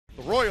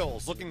The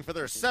Royals looking for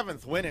their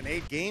 7th win in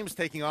 8 games,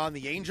 taking on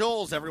the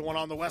Angels. Everyone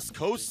on the West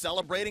Coast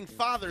celebrating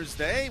Father's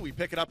Day. We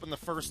pick it up in the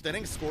first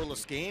inning,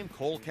 scoreless game.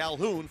 Cole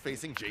Calhoun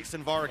facing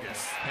Jason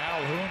Vargas.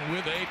 Calhoun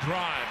with a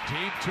drive,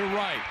 deep to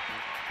right,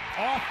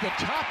 off the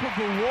top of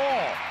the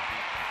wall.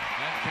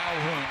 And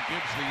Calhoun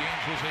gives the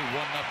Angels a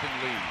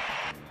 1-0 lead.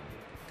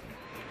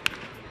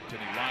 He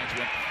lines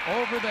one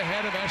over the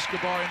head of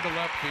Escobar into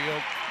left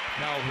field.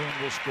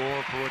 Calhoun will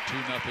score for a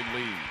 2-0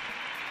 lead.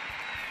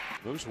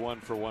 Moves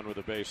 1-for-1 with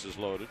the bases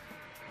loaded.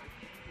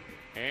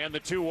 And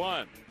the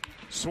 2-1.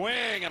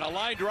 Swing and a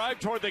line drive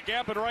toward the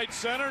gap in right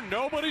center.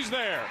 Nobody's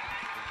there.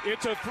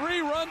 It's a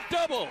 3-run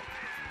double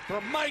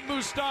from Mike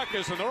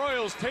Moustakas, and the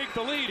Royals take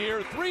the lead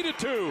here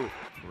 3-2.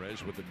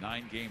 Perez with a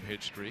 9-game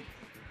hit streak.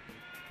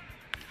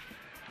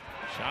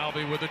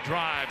 Salvi with a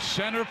drive,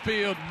 center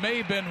field,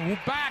 Maben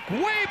back,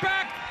 way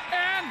back,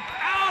 and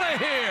out of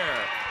here.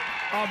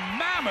 A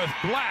mammoth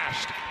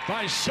blast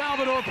by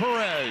Salvador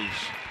Perez.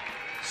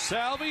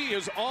 Salvi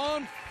is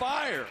on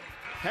fire.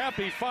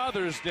 Happy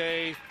Father's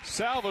Day,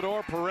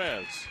 Salvador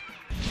Perez.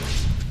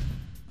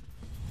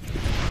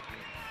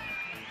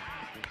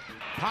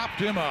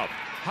 Popped him up.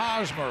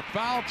 Hosmer,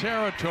 foul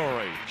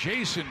territory.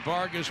 Jason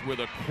Vargas with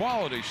a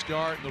quality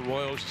start. The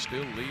Royals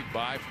still lead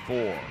by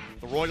 4.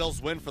 The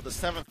Royals win for the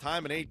 7th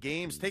time in 8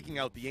 games, taking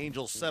out the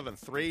Angels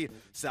 7-3.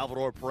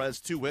 Salvador Perez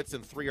 2 hits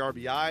and 3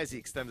 RBIs. He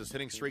extends his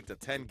hitting streak to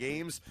 10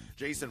 games.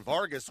 Jason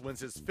Vargas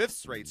wins his 5th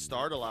straight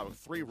start, allowing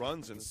 3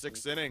 runs in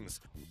 6 innings.